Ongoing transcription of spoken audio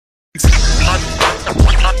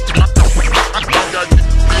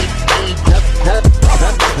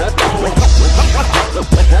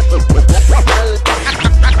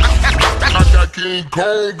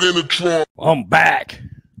Kong in the trunk. I'm back.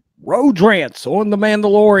 Rhodes Rants on The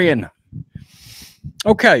Mandalorian.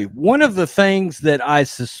 Okay, one of the things that I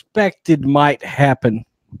suspected might happen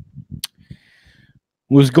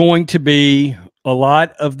was going to be a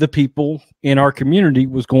lot of the people in our community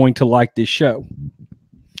was going to like this show.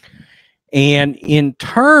 And in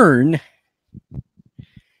turn,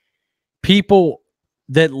 people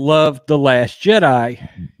that loved The Last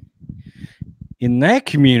Jedi in that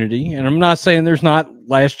community, and I'm not saying there's not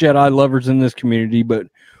Last Jedi lovers in this community, but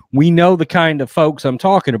we know the kind of folks I'm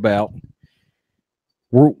talking about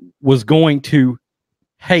was going to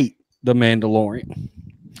hate The Mandalorian.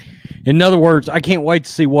 In other words, I can't wait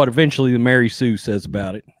to see what eventually the Mary Sue says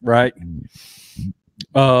about it, right?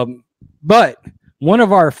 But one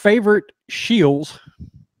of our favorite shills,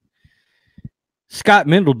 Scott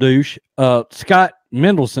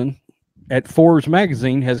Mendelson at Forbes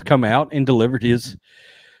magazine has come out and delivered his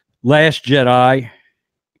Last Jedi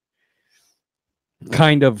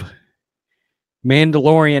kind of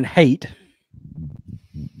Mandalorian hate.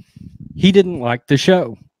 He didn't like the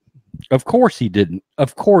show. Of course he didn't.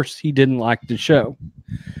 Of course he didn't like the show.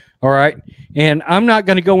 All right. And I'm not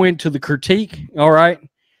going to go into the critique. All right.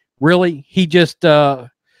 Really, he just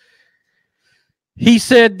he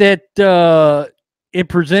said that it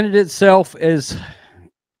presented itself as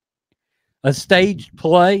a staged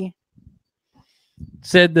play.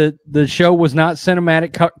 Said that the show was not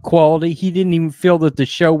cinematic quality. He didn't even feel that the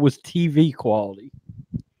show was TV quality.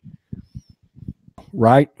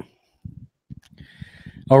 Right?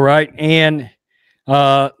 All right. And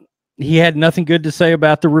he had nothing good to say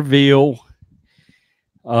about the reveal.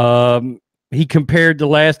 He compared the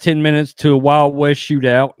last 10 minutes to a Wild West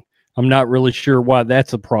shootout. I'm not really sure why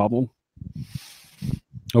that's a problem.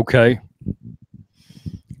 Okay.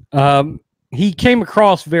 He came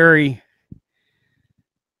across very...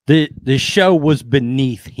 The show was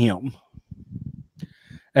beneath him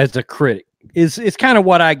as a critic. It's kind of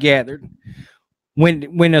what I gathered. When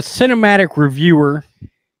a cinematic reviewer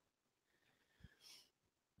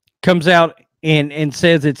comes out and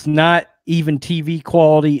says it's not even TV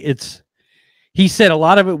quality, he said a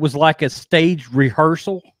lot of it was like a staged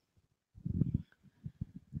rehearsal.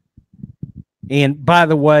 And by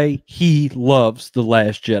the way, he loves The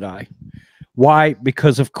Last Jedi. Why?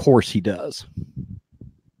 Because of course he does.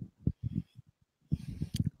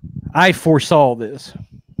 I foresaw this.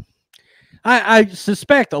 I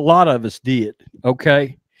suspect a lot of us did,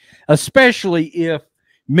 okay? Especially if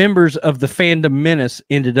members of the fandom menace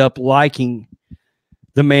ended up liking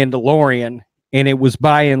The Mandalorian, and it was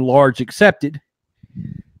by and large accepted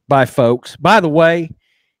by folks. By the way,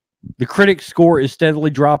 the critic score is steadily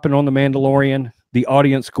dropping on The Mandalorian. The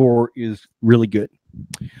audience score is really good.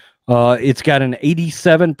 It's got an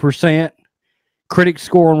 87% critic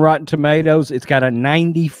score on Rotten Tomatoes. It's got a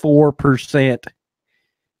 94%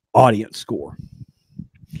 audience score,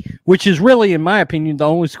 which is really, in my opinion, the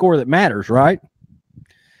only score that matters, right?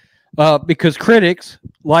 Because critics,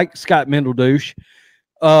 like Scott Mendelson,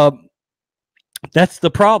 that's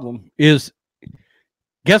the problem is,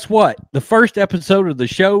 guess what? The first episode of the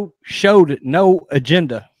show showed no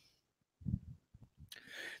agenda.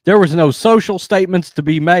 There was no social statements to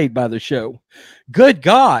be made by the show. Good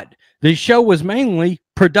God. The show was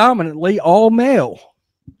predominantly all male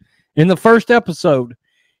in the first episode.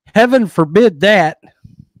 Heaven forbid that.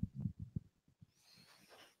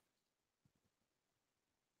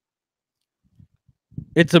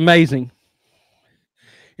 It's amazing.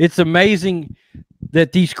 It's amazing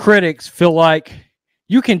that these critics feel like,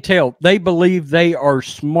 you can tell they believe they are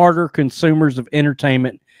smarter consumers of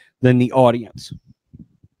entertainment than the audience.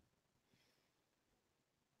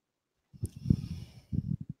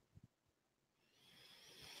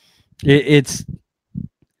 It's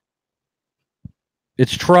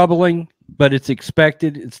troubling, but it's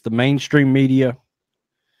expected. It's the mainstream media.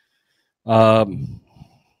 Look,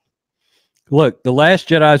 The Last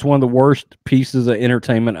Jedi is one of the worst pieces of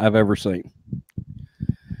entertainment I've ever seen.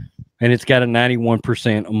 And it's got a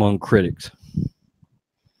 91% among critics.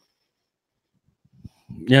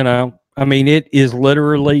 You know, I mean, it is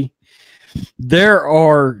literally, there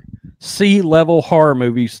are C-level horror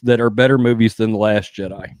movies that are better movies than The Last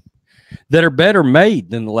Jedi, that are better made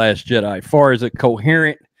than The Last Jedi, as far as a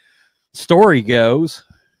coherent story goes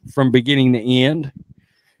from beginning to end,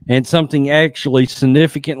 and something actually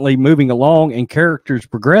significantly moving along and characters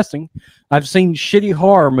progressing. I've seen shitty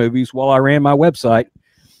horror movies while I ran my website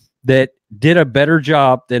that did a better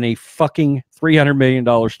job than a fucking $300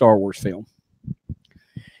 million Star Wars film.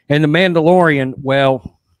 And The Mandalorian,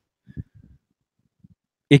 well,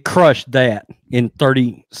 it crushed that in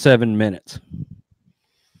 37 minutes.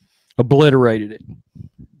 obliterated it.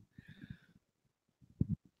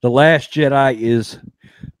 The Last Jedi is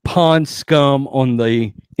pond scum on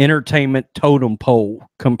the entertainment totem pole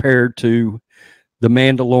compared to the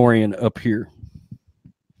Mandalorian up here.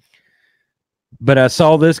 But I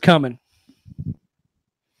saw this coming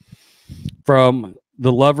from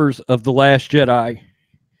the lovers of The Last Jedi.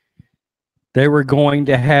 They were going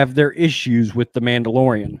to have their issues with the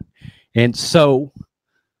Mandalorian. And so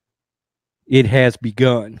it has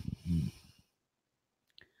begun.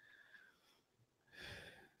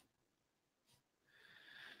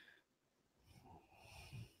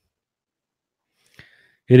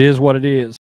 It is what it is.